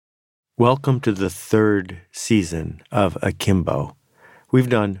Welcome to the third season of Akimbo. We've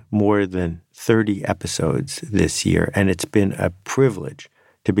done more than 30 episodes this year, and it's been a privilege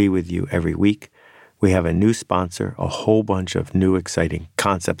to be with you every week. We have a new sponsor, a whole bunch of new exciting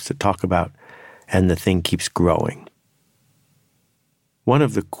concepts to talk about, and the thing keeps growing. One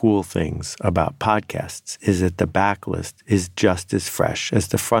of the cool things about podcasts is that the backlist is just as fresh as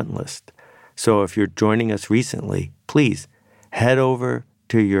the front list. So if you're joining us recently, please head over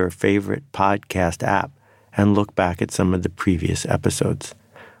to your favorite podcast app and look back at some of the previous episodes.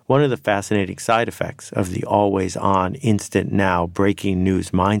 One of the fascinating side effects of the always-on, instant now, breaking news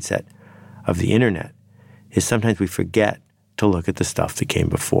mindset of the internet is sometimes we forget to look at the stuff that came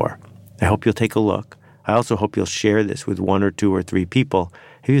before. I hope you'll take a look. I also hope you'll share this with 1 or 2 or 3 people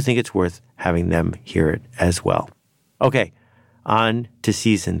if you think it's worth having them hear it as well. Okay, on to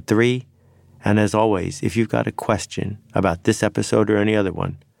season 3. And as always, if you've got a question about this episode or any other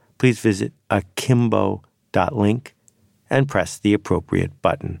one, please visit akimbo.link and press the appropriate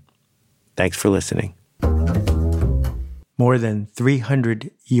button. Thanks for listening. More than 300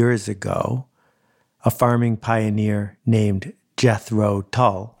 years ago, a farming pioneer named Jethro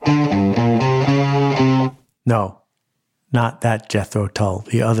Tull. No, not that Jethro Tull,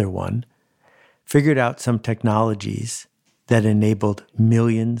 the other one, figured out some technologies that enabled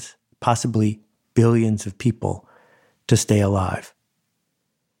millions, possibly billions of people to stay alive.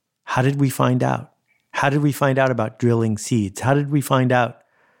 How did we find out? How did we find out about drilling seeds? How did we find out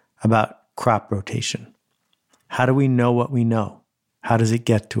about crop rotation? How do we know what we know? How does it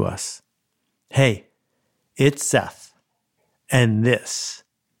get to us? Hey, it's Seth, and this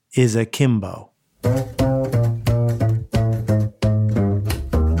is Akimbo.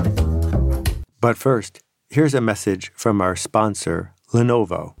 But first, here's a message from our sponsor,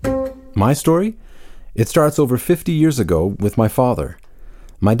 Lenovo. My story? It starts over 50 years ago with my father.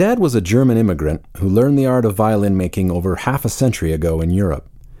 My dad was a German immigrant who learned the art of violin making over half a century ago in Europe.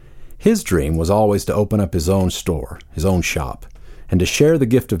 His dream was always to open up his own store, his own shop, and to share the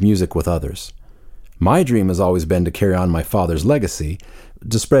gift of music with others. My dream has always been to carry on my father's legacy,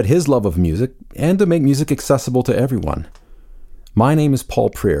 to spread his love of music, and to make music accessible to everyone. My name is Paul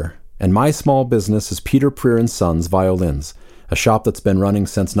Prier, and my small business is Peter Prier & Sons Violins, a shop that's been running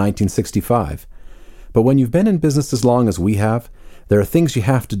since 1965. But when you've been in business as long as we have, there are things you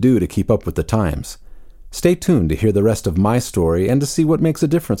have to do to keep up with the times. Stay tuned to hear the rest of my story and to see what makes a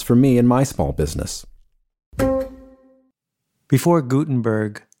difference for me and my small business. Before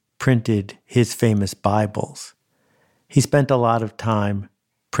Gutenberg printed his famous Bibles, he spent a lot of time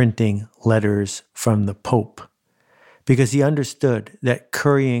printing letters from the Pope because he understood that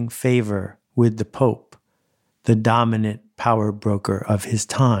currying favor with the Pope, the dominant power broker of his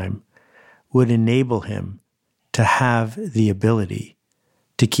time, would enable him to have the ability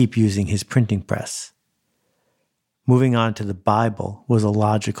to keep using his printing press. Moving on to the Bible was a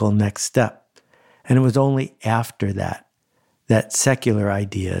logical next step, and it was only after that that secular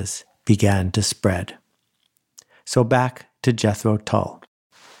ideas began to spread. So back to Jethro Tull.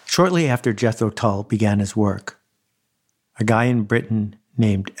 Shortly after Jethro Tull began his work, a guy in Britain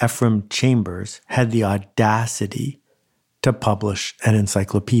named Ephraim Chambers had the audacity to publish an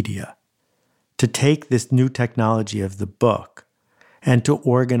encyclopedia, to take this new technology of the book and to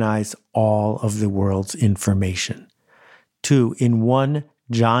organize all of the world's information, to, in one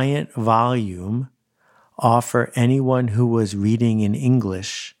giant volume, offer anyone who was reading in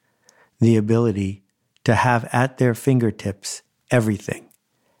English the ability to have at their fingertips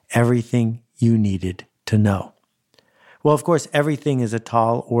everything you needed to know. Well, of course, everything is a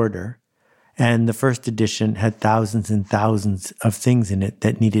tall order, and the first edition had thousands and thousands of things in it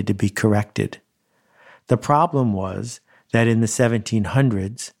that needed to be corrected. The problem was that in the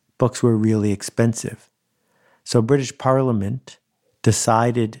 1700s, books were really expensive. So British Parliament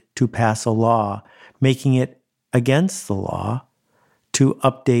decided to pass a law making it against the law to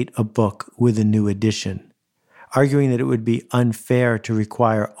update a book with a new edition, arguing that it would be unfair to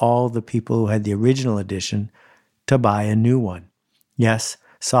require all the people who had the original edition to buy a new one. Yes,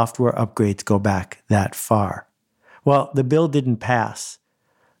 software upgrades go back that far. Well, the bill didn't pass,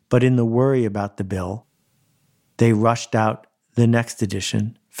 but in the worry about the bill, they rushed out the next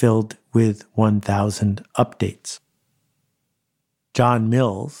edition filled with 1,000 updates. John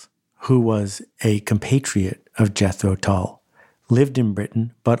Mills, who was a compatriot of Jethro Tull, lived in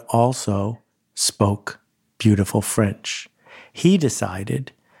Britain but also spoke beautiful French. He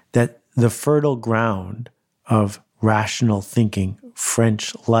decided that the fertile ground of rational thinking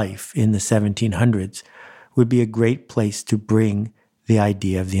French life in the 1700s would be a great place to bring the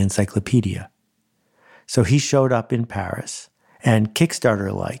idea of the encyclopedia. So he showed up in Paris and,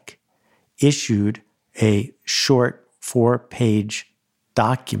 Kickstarter-like, issued a short 4-page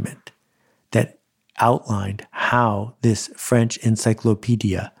document that outlined how this French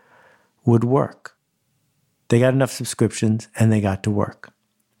encyclopedia would work. They got enough subscriptions and they got to work.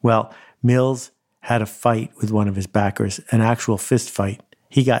 Well, Mills had a fight with one of his backers, an actual fist fight.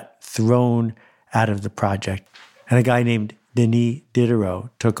 He got thrown out of the project, and a guy named Denis Diderot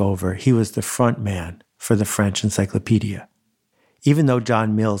took over. He was the front man for the French encyclopedia. Even though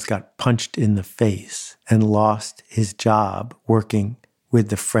John Mills got punched in the face and lost his job working with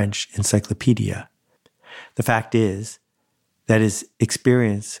the French encyclopedia, the fact is that his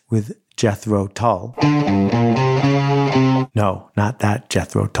experience with Jethro Tull, no, not that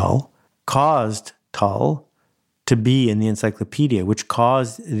Jethro Tull, caused Tull to be in the encyclopedia, which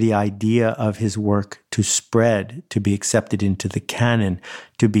caused the idea of his work to spread, to be accepted into the canon,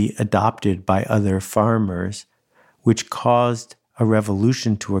 to be adopted by other farmers, which caused a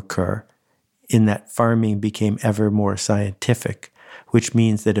revolution to occur in that farming became ever more scientific, which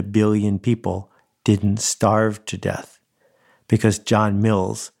means that 1 billion people didn't starve to death because John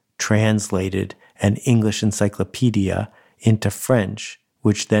Mills translated an English encyclopedia into French,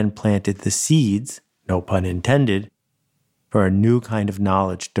 which then planted the seeds, no pun intended, for a new kind of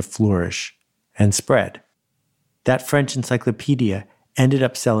knowledge to flourish and spread. That French encyclopedia ended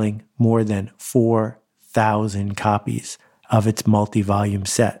up selling more than 4,000 copies of its multi-volume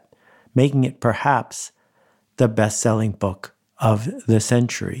set, making it perhaps the best-selling book of the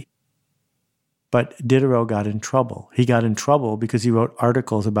century. But Diderot got in trouble. He got in trouble because he wrote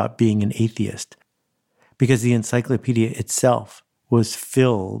articles about being an atheist, because the encyclopedia itself was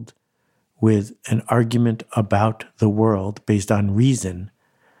filled with an argument about the world based on reason,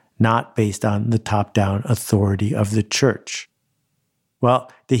 not based on the top-down authority of the church.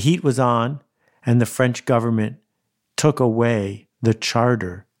 Well, the heat was on, and the French government took away the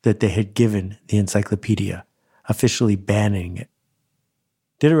charter that they had given the encyclopedia, officially banning it.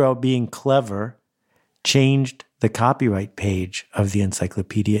 Diderot, being clever, changed the copyright page of the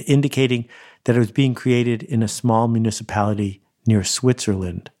encyclopedia, indicating that it was being created in a small municipality near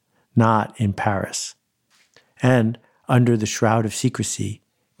Switzerland, not in Paris, and under the shroud of secrecy,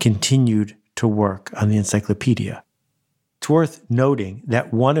 continued to work on the encyclopedia. It's worth noting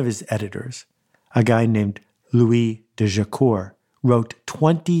that one of his editors, a guy named Louis de Jaucourt, wrote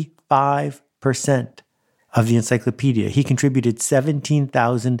 25% of the encyclopedia. He contributed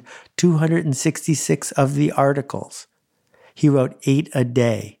 17,266 of the articles. He wrote 8 a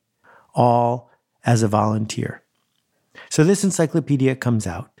day, all as a volunteer. So this encyclopedia comes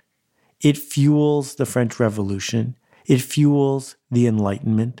out. It fuels the French Revolution. It fuels the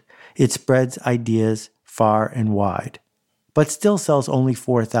Enlightenment. It spreads ideas far and wide, but still sells only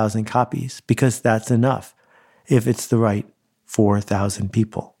 4,000 copies because that's enough if it's the right 4,000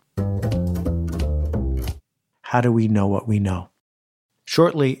 people. How do we know what we know?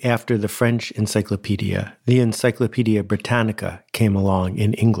 Shortly after the French encyclopedia, the Encyclopedia Britannica came along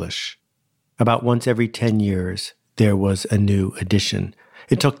in English. About once every 10 years, there was a new edition.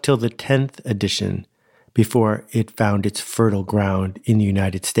 It took till the 10th edition before it found its fertile ground in the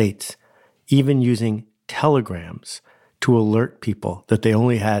United States, even using telegrams to alert people that they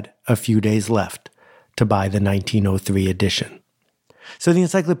only had a few days left to buy the 1903 edition. So the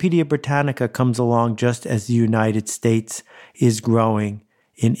Encyclopedia Britannica comes along just as the United States is growing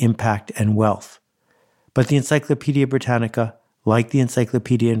in impact and wealth. But the Encyclopedia Britannica, like the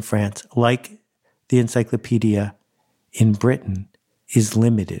Encyclopedia in France, like the Encyclopedia in Britain, is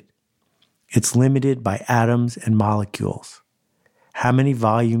limited. It's limited by atoms and molecules. How many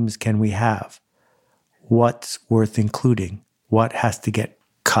volumes can we have? What's worth including? What has to get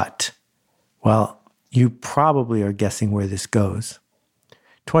cut? Well, you probably are guessing where this goes.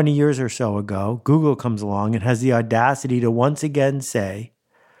 20 years or so ago, Google comes along and has the audacity to once again say,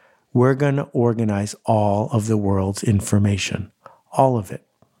 we're going to organize all of the world's information, all of it.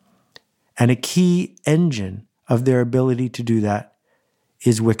 And a key engine of their ability to do that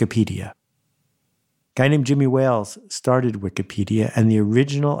is Wikipedia. A guy named Jimmy Wales started Wikipedia, and the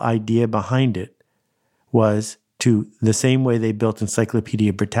original idea behind it was to, the same way they built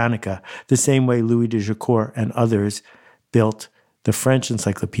Encyclopedia Britannica, the same way Louis de Jaucourt and others built the French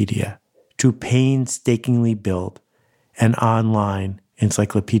encyclopedia, to painstakingly build an online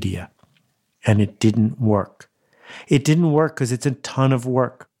encyclopedia. And it didn't work. It didn't work because it's a ton of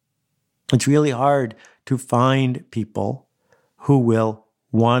work. It's really hard to find people who will,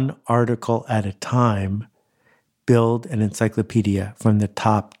 one article at a time, build an encyclopedia from the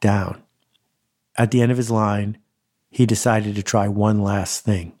top down. At the end of his line, he decided to try one last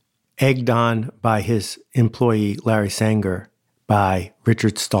thing. Egged on by his employee, Larry Sanger, by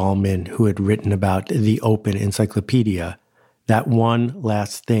Richard Stallman, who had written about the Open Encyclopedia, that one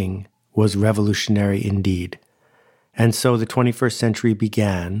last thing was revolutionary indeed. And so the 21st century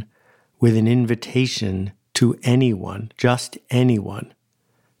began with an invitation to anyone, just anyone,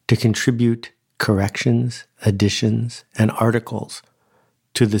 to contribute corrections, additions, and articles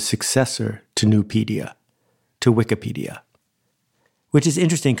to the successor to Nupedia, to Wikipedia. Which is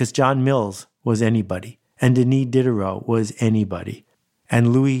interesting because John Mills was anybody, and Denis Diderot was anybody,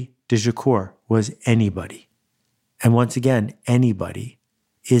 and Louis de Jaucourt was anybody. And once again, anybody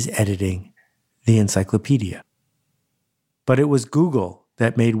is editing the encyclopedia. But it was Google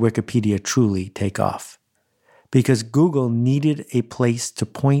that made Wikipedia truly take off, because Google needed a place to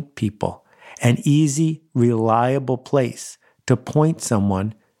point people, an easy, reliable place to point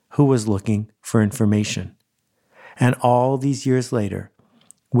someone who was looking for information. And all these years later,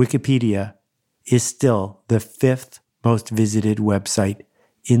 Wikipedia is still the 5th most visited website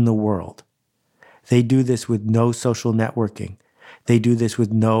in the world. They do this with no social networking. They do this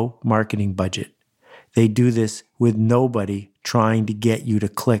with no marketing budget. They do this with nobody trying to get you to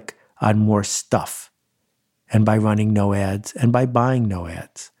click on more stuff, and by running no ads and by buying no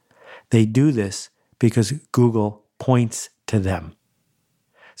ads. They do this because Google points to them.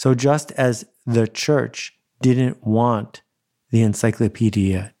 So just as the church didn't want the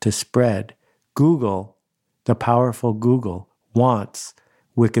encyclopedia to spread, Google, the powerful Google, wants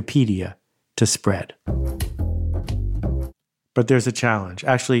Wikipedia to spread. But there's a challenge.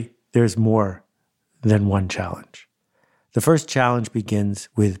 Actually, there's more than one challenge. The first challenge begins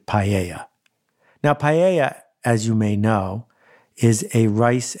with paella. Now, paella, as you may know, is a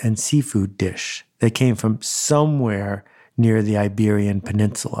rice and seafood dish that came from somewhere near the Iberian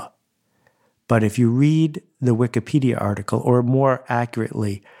Peninsula. But if you read the Wikipedia article, or more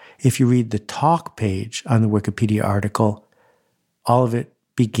accurately, if you read the talk page on the Wikipedia article, all of it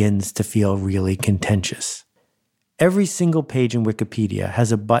begins to feel really contentious. Every single page in Wikipedia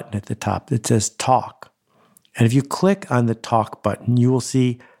has a button at the top that says talk. And if you click on the talk button, you will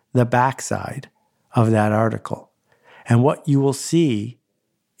see the backside of that article. And what you will see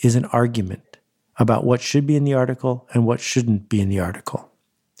is an argument about what should be in the article and what shouldn't be in the article.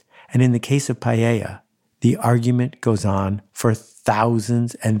 And in the case of paella, the argument goes on for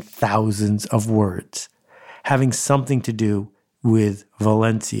thousands and thousands of words, having something to do with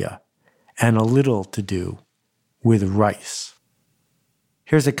Valencia and a little to do with rice.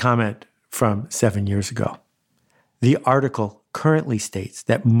 Here's a comment from 7 years ago. The article currently states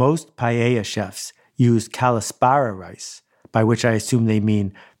that most paella chefs use Calaspara rice, by which I assume they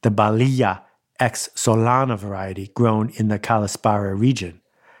mean the Balilla ex Solana variety grown in the Calaspara region,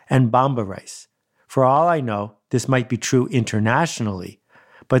 and Bamba rice. For all I know, this might be true internationally,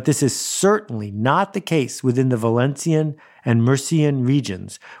 but this is certainly not the case within the Valencian and Murcian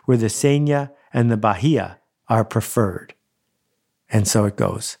regions where the Sena and the Bahia are preferred. And so it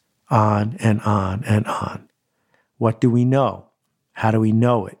goes on and on and on. What do we know? How do we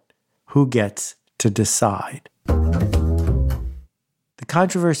know it? Who gets to decide? The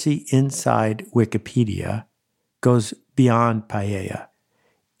controversy inside Wikipedia goes beyond paella.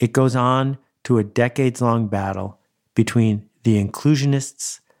 It goes on to a decades-long battle between the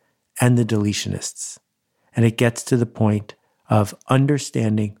inclusionists and the deletionists. And it gets to the point of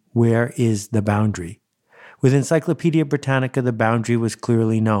understanding where is the boundary. With Encyclopedia Britannica, the boundary was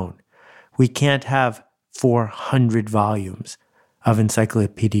clearly known. We can't have 400 volumes of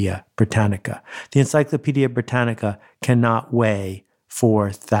Encyclopedia Britannica. The Encyclopedia Britannica cannot weigh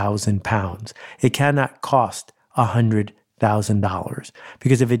 4,000 pounds. It cannot cost $100,000,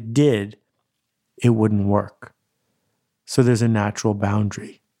 because if it did, it wouldn't work. So there's a natural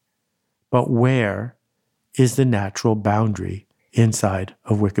boundary. But where is the natural boundary inside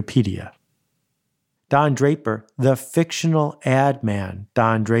of Wikipedia? Don Draper, the fictional ad man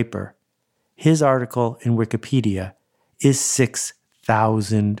Don Draper, his article in Wikipedia is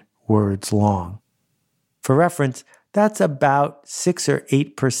 6,000 words long. For reference, that's about 6 or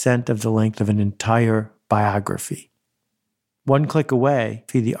 8% of the length of an entire biography. One click away,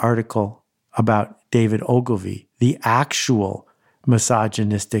 see the article about David Ogilvy, the actual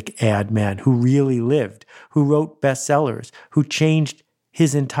misogynistic ad man who really lived, who wrote bestsellers, who changed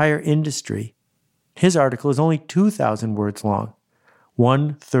his entire industry. His article is only 2,000 words long,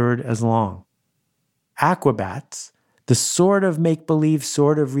 1/3 as long. Aquabats, the sort of make-believe,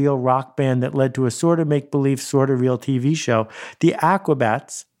 sort of real rock band that led to a sort of make-believe, sort of real TV show, the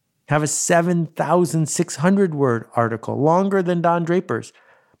Aquabats have a 7,600-word article, longer than Don Draper's.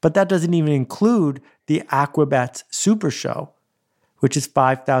 But that doesn't even include the Aquabats Super Show, which is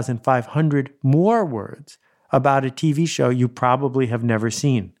 5,500 more words, about a TV show you probably have never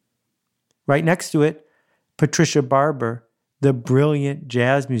seen. Right next to it, Patricia Barber, the brilliant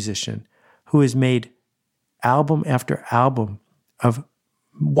jazz musician who has made album after album of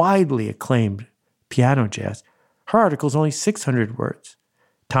widely acclaimed piano jazz. Her article is only 600 words.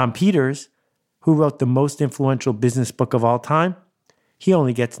 Tom Peters, who wrote the most influential business book of all time, he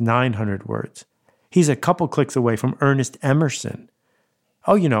only gets 900 words. He's a couple clicks away from Ernest Emerson.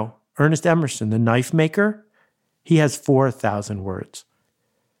 Oh, you know, Ernest Emerson, the knife maker, he has 4,000 words.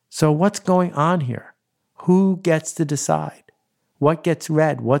 So what's going on here? Who gets to decide? What gets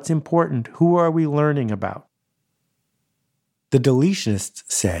read? What's important? Who are we learning about? The deletionists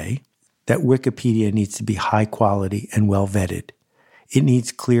say that Wikipedia needs to be high quality and well vetted. It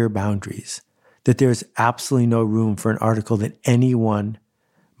needs clear boundaries, that there's absolutely no room for an article that anyone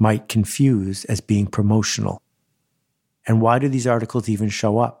might confuse as being promotional. And why do these articles even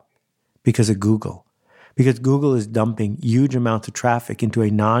show up? Because of Google. Because Google is dumping huge amounts of traffic into a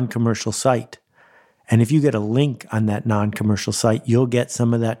non-commercial site. And if you get a link on that non-commercial site, you'll get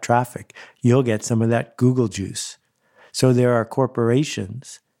some of that traffic. You'll get some of that Google juice. So there are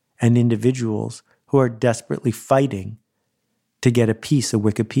corporations and individuals who are desperately fighting to get a piece of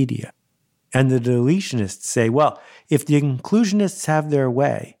Wikipedia. And the deletionists say, well, if the inclusionists have their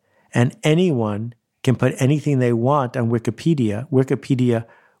way and anyone can put anything they want on Wikipedia, Wikipedia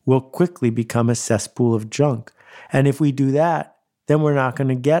will quickly become a cesspool of junk. And if we do that, then we're not going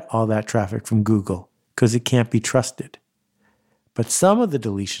to get all that traffic from Google because it can't be trusted. But some of the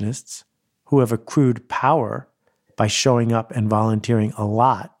deletionists who have accrued power by showing up and volunteering a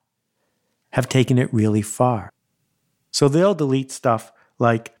lot have taken it really far. So they'll delete stuff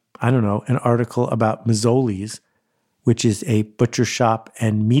like, I don't know, an article about Mazzoli's, which is a butcher shop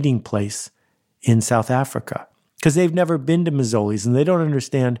and meeting place in South Africa, because they've never been to Mazzoli's and they don't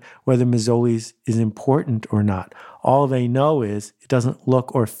understand whether Mazzoli's is important or not. All they know is it doesn't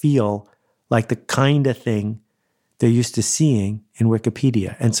look or feel like the kind of thing they're used to seeing in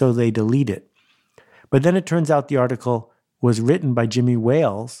Wikipedia, and so they delete it. But then it turns out the article was written by Jimmy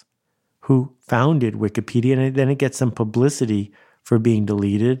Wales, who founded Wikipedia, and then it gets some publicity for being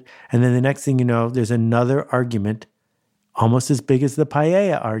deleted. And then the next thing you know, there's another argument, almost as big as the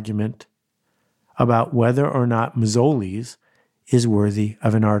Paella argument, about whether or not Mazzoli's is worthy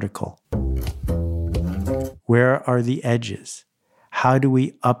of an article. Where are the edges? How do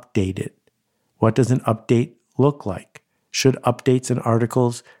we update it? What does an update look like? Should updates and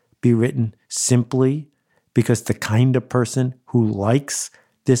articles be written simply because the kind of person who likes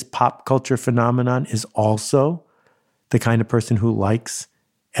this pop culture phenomenon is also the kind of person who likes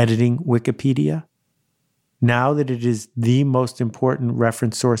editing Wikipedia? Now that it is the most important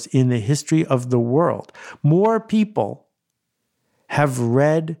reference source in the history of the world, more people have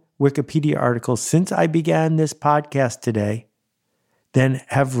read Wikipedia articles since I began this podcast today than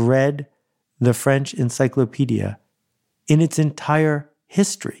have read the French Encyclopedia in its entire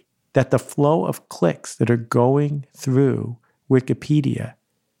history. That the flow of clicks that are going through Wikipedia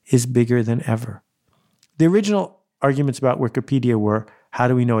is bigger than ever. The original arguments about Wikipedia were, how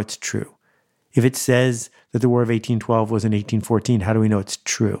do we know it's true? If it says that the War of 1812 was in 1814, how do we know it's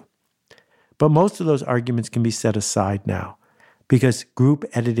true? But most of those arguments can be set aside now because group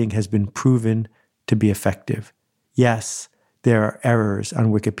editing has been proven to be effective. Yes, there are errors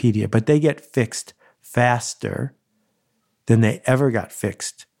on Wikipedia, but they get fixed faster than they ever got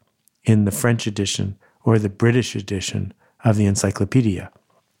fixed in the French edition or the British edition of the encyclopedia.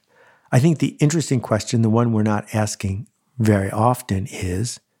 I think the interesting question, the one we're not asking very often,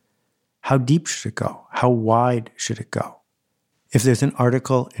 is how deep should it go? How wide should it go? If there's an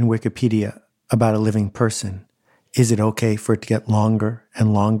article in Wikipedia about a living person, is it okay for it to get longer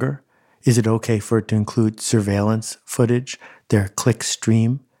and longer? Is it okay for it to include surveillance footage, their click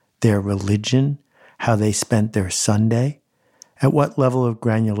stream, their religion, how they spent their Sunday? At what level of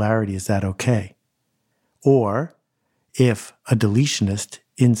granularity is that okay? Or if a deletionist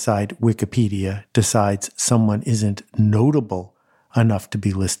inside Wikipedia decides someone isn't notable enough to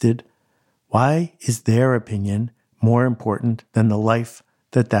be listed, why is their opinion more important than the life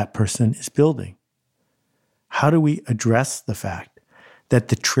that that person is building? How do we address the fact that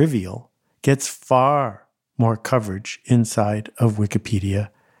the trivial gets far more coverage inside of Wikipedia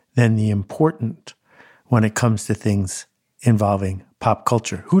than the important when it comes to things involving pop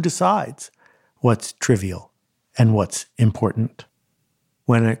culture? Who decides what's trivial and what's important?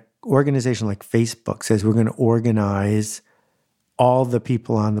 When an organization like Facebook says we're going to organize all the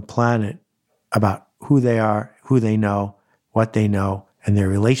people on the planet about who they are, who they know, what they know, and their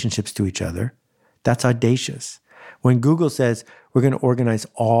relationships to each other, that's audacious. When Google says we're going to organize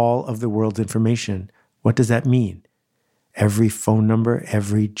all of the world's information, What does that mean? Every phone number,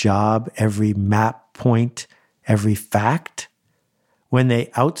 every job, every map point, every fact? When they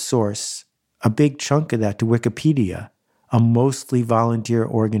outsource a big chunk of that to Wikipedia, a mostly volunteer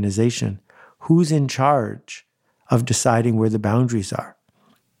organization, who's in charge of deciding where the boundaries are?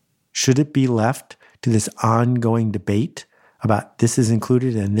 Should it be left to this ongoing debate about this is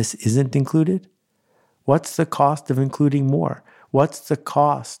included and this isn't included? What's the cost of including more? What's the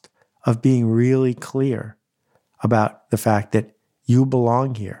cost of being really clear about the fact that you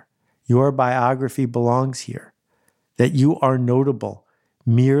belong here, your biography belongs here, that you are notable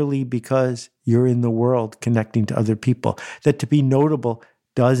merely because you're in the world connecting to other people, that to be notable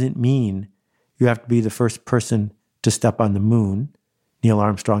doesn't mean you have to be the first person to step on the moon. Neil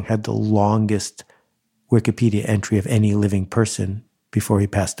Armstrong had the longest Wikipedia entry of any living person before he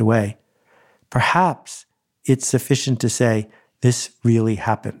passed away. Perhaps it's sufficient to say, this really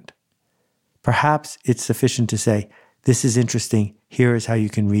happened. Perhaps it's sufficient to say, this is interesting, here is how you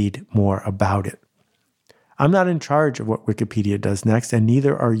can read more about it. I'm not in charge of what Wikipedia does next, and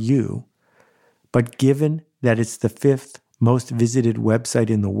neither are you. But given that it's the 5th most visited website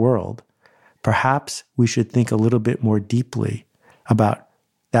in the world, perhaps we should think a little bit more deeply about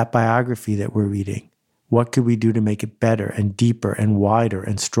that biography that we're reading. What could we do to make it better and deeper and wider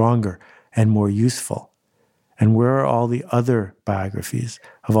and stronger and more useful? And where are all the other biographies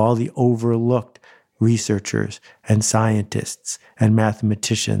of all the overlooked researchers and scientists and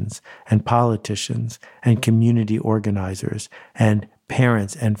mathematicians and politicians and community organizers and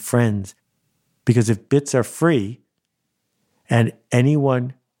parents and friends? Because if bits are free and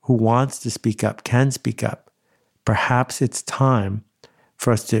anyone who wants to speak up can speak up, perhaps it's time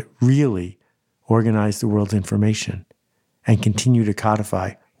for us to really organize the world's information and continue to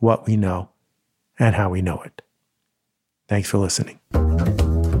codify what we know and how we know it. Thanks for listening.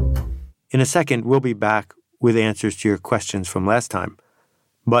 In a second, we'll be back with answers to your questions from last time.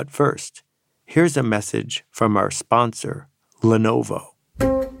 But first, here's a message from our sponsor, Lenovo.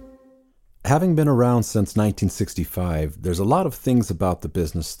 Having been around since 1965, there's a lot of things about the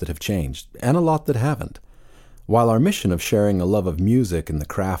business that have changed, and a lot that haven't. While our mission of sharing a love of music and the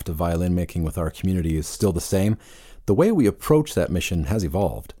craft of violin making with our community is still the same, the way we approach that mission has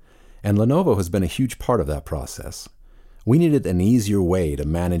evolved, and Lenovo has been a huge part of that process. We needed an easier way to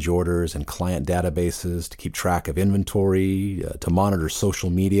manage orders and client databases, to keep track of inventory, to monitor social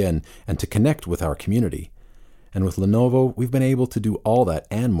media, and to connect with our community. And with Lenovo, we've been able to do all that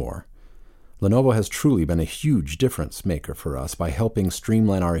and more. Lenovo has truly been a huge difference maker for us by helping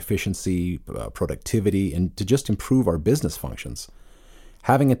streamline our efficiency, productivity, and to just improve our business functions.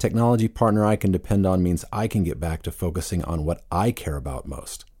 Having a technology partner I can depend on means I can get back to focusing on what I care about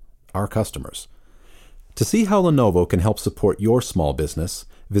most, our customers. To see how Lenovo can help support your small business,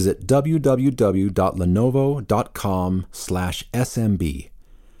 visit www.lenovo.com/SMB.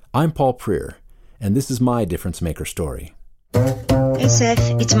 I'm Paul Preer, and this is my Difference Maker story. Hey Seth,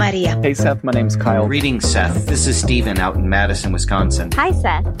 it's Maria. Hey Seth, my name's Kyle. Greetings, Seth. This is Steven out in Madison, Wisconsin. Hi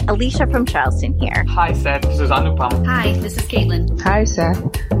Seth, Alicia from Charleston here. Hi Seth, this is Anupam. Hi, this is Caitlin. Hi Seth,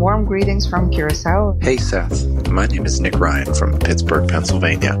 warm greetings from Curacao. Hey Seth, my name is Nick Ryan from Pittsburgh,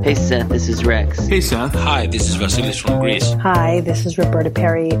 Pennsylvania. Hey Seth, this is Rex. Hey Seth. Hi, this is Vasilis from Greece. Hi, this is Roberta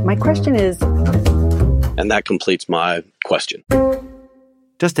Perry. My question is... And that completes my question.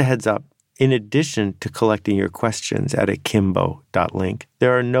 Just a heads up. In addition to collecting your questions at akimbo.link,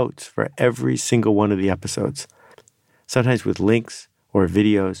 there are notes for every single one of the episodes, sometimes with links or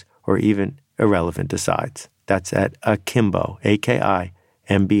videos or even irrelevant asides. That's at akimbo, akimbo.link.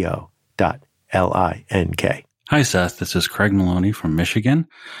 Hi, Seth. This is Craig Maloney from Michigan.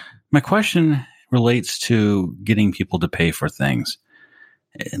 My question relates to getting people to pay for things.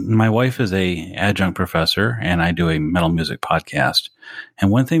 My wife is a adjunct professor, and I do a metal music podcast. And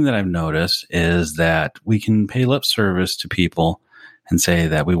one thing that I've noticed is that we can pay lip service to people and say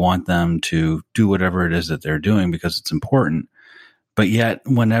that we want them to do whatever it is that they're doing because it's important. But yet,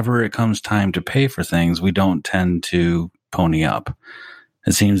 whenever it comes time to pay for things, we don't tend to pony up.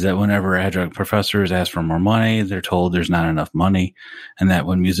 It seems that whenever adjunct professors ask for more money, they're told there's not enough money, and that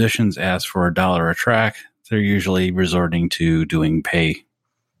when musicians ask for $1 a track, they're usually resorting to doing pay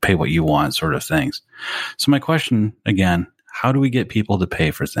what you want sort of things. So my question, again, how do we get people to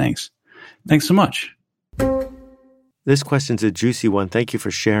pay for things? Thanks so much. This question's a juicy one. Thank you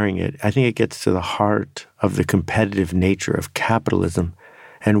for sharing it. I think it gets to the heart of the competitive nature of capitalism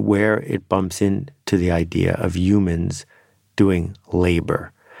and where it bumps into the idea of humans doing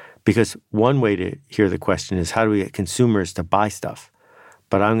labor. Because one way to hear the question is, how do we get consumers to buy stuff?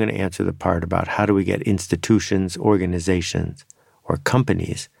 But I'm going to answer the part about how do we get institutions, organizations, or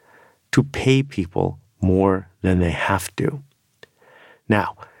companies to pay people more than they have to.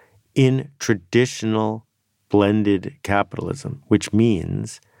 Now, in traditional blended capitalism, which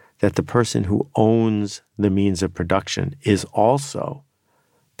means that the person who owns the means of production is also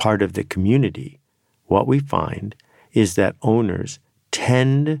part of the community, what we find is that owners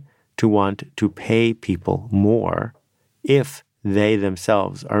tend to want to pay people more if they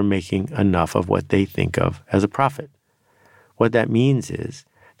themselves are making enough of what they think of as a profit. What that means is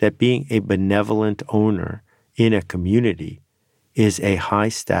that being a benevolent owner in a community is a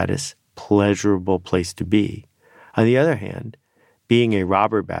high-status, pleasurable place to be. On the other hand, being a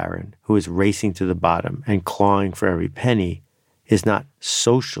robber baron who is racing to the bottom and clawing for every penny is not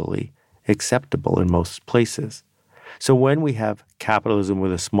socially acceptable in most places. So when we have capitalism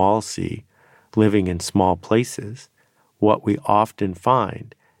with a small c living in small places, what we often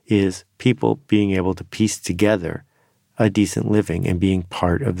find is people being able to piece together a decent living and being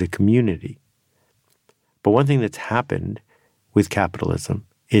part of the community. But one thing that's happened with capitalism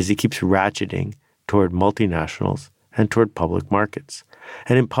is it keeps ratcheting toward multinationals and toward public markets.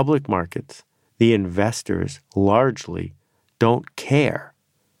 And in public markets, the investors largely don't care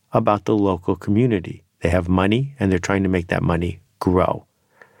about the local community. They have money and they're trying to make that money grow.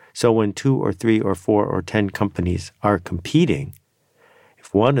 So when 2 or 3 or 4 or 10 companies are competing,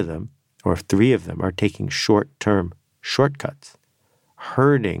 if one of them or 3 of them are taking short-term shortcuts,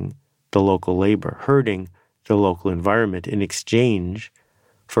 hurting the local labor, hurting the local environment in exchange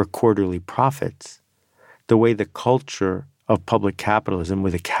for quarterly profits, the way the culture of public capitalism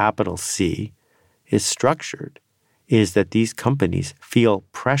with a capital C is structured is that these companies feel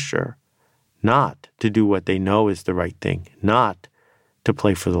pressure not to do what they know is the right thing, not to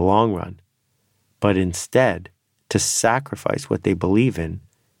play for the long run, but instead to sacrifice what they believe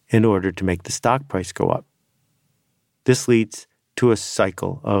in order to make the stock price go up. This leads to a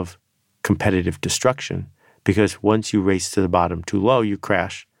cycle of competitive destruction because once you race to the bottom too low, you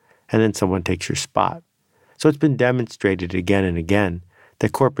crash, and then someone takes your spot. So it's been demonstrated again and again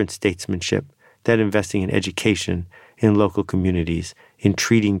that corporate statesmanship, that investing in education, in local communities, in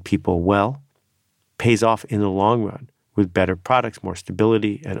treating people well, pays off in the long run with better products, more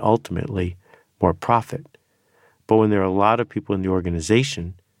stability, and ultimately more profit. But when there are a lot of people in the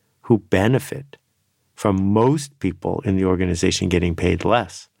organization who benefit from most people in the organization getting paid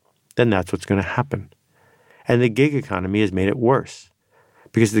less, then that's what's going to happen. And the gig economy has made it worse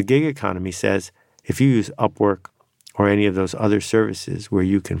because the gig economy says if you use Upwork or any of those other services where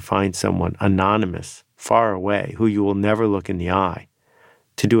you can find someone anonymous, far away, who you will never look in the eye,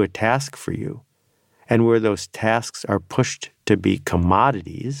 to do a task for you, and where those tasks are pushed to be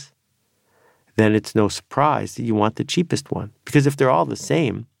commodities, then it's no surprise that you want the cheapest one. Because if they're all the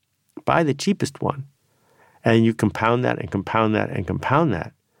same, buy the cheapest one. And you compound that and compound that and compound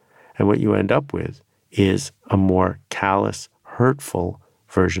that. And what you end up with is a more callous, hurtful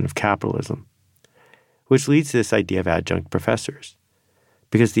version of capitalism, which leads to this idea of adjunct professors.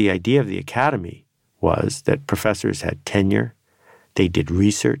 Because the idea of the academy was that professors had tenure, they did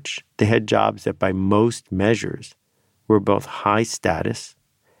research, they had jobs that by most measures were both high status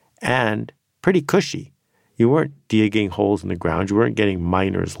and pretty cushy. You weren't digging holes in the ground, you weren't getting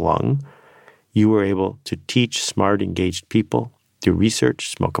miner's lung. You were able to teach smart, engaged people, do research,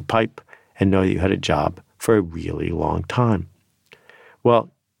 smoke a pipe, and know that you had a job for a really long time.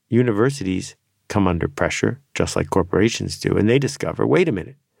 Well, universities come under pressure, just like corporations do, and they discover, wait a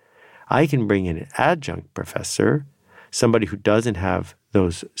minute, I can bring in an adjunct professor, somebody who doesn't have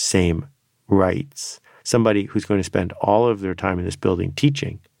those same rights, somebody who's going to spend all of their time in this building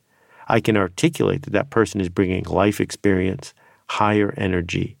teaching. I can articulate that that person is bringing life experience, higher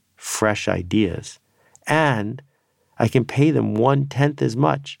energy, fresh ideas, and I can pay them 1/10 as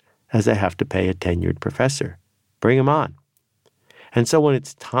much as I have to pay a tenured professor. Bring them on. And so when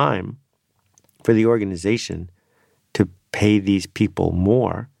it's time for the organization to pay these people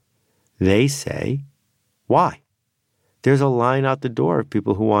more, they say, why? There's a line out the door of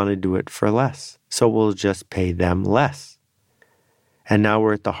people who want to do it for less, so we'll just pay them less. And now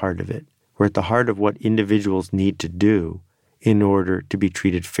we're at the heart of it. We're at the heart of what individuals need to do in order to be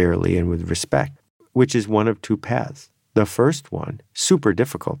treated fairly and with respect, which is one of 2 paths. The first one, super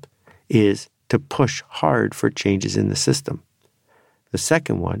difficult, is to push hard for changes in the system. The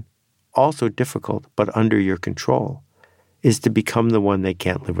second one, also difficult but under your control, is to become the one they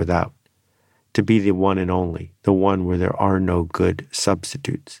can't live without, to be the one and only, the one where there are no good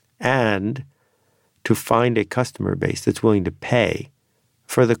substitutes, and to find a customer base that's willing to pay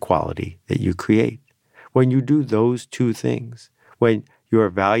for the quality that you create. When you do those 2 things, when your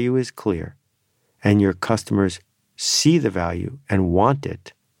value is clear and your customers see the value and want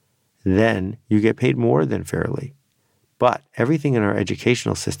it, then you get paid more than fairly. But everything in our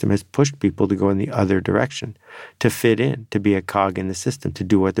educational system has pushed people to go in the other direction, to fit in, to be a cog in the system, to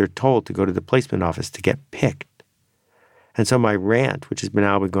do what they're told, to go to the placement office, to get picked. And so my rant, which has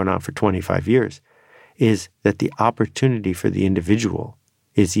now been going on for 25 years, is that the opportunity for the individual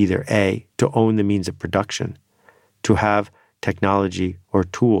is either A, to own the means of production, to have technology or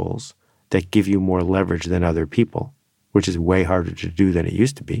tools that give you more leverage than other people, which is way harder to do than it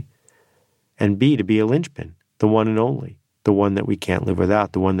used to be, and B, to be a linchpin, the one and only, the one that we can't live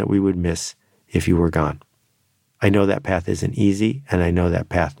without, the one that we would miss if you were gone. I know that path isn't easy, and I know that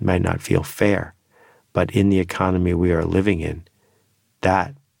path might not feel fair, but in the economy we are living in,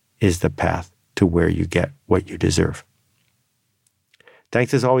 that is the path to where you get what you deserve.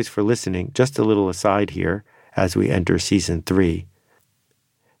 Thanks as always for listening. Just a little aside here as we enter season 3.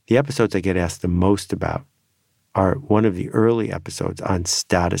 The episodes I get asked the most about are one of the early episodes on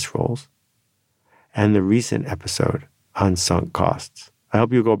status roles and the recent episode on sunk costs. I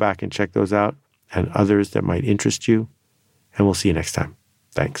hope you'll go back and check those out and others that might interest you, and we'll see you next time.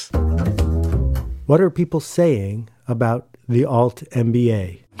 Thanks. What are people saying about the Alt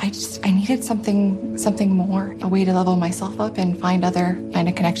MBA? I needed something more, a way to level myself up and find other kind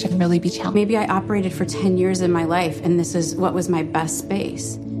of connection, really be challenged. Maybe I operated for 10 years in my life and this is what was my best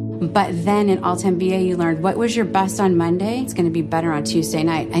space. But then in Alt MBA, you learned what was your best on Monday, it's going to be better on Tuesday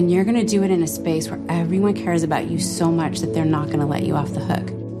night. And you're going to do it in a space where everyone cares about you so much that they're not going to let you off the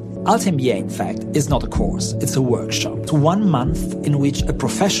hook. Alt MBA, in fact, is not a course, it's a workshop. It's 1 month in which a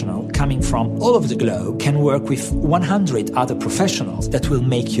professional coming from all over the globe can work with 100 other professionals that will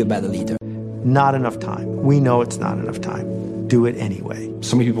make you a better leader. Not enough time. We know it's not enough time. Do it anyway.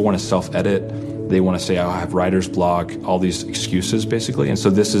 So many people want to self-edit. They want to say, oh, I have writer's block, all these excuses, basically. And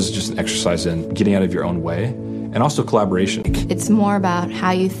so this is just an exercise in getting out of your own way. And also collaboration. It's more about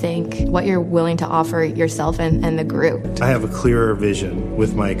how you think, what you're willing to offer yourself and the group. I have a clearer vision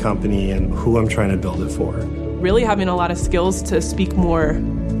with my company and who I'm trying to build it for. Really having a lot of skills to speak more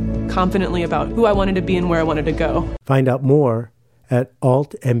confidently about who I wanted to be and where I wanted to go. Find out more at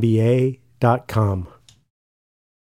altmba.com.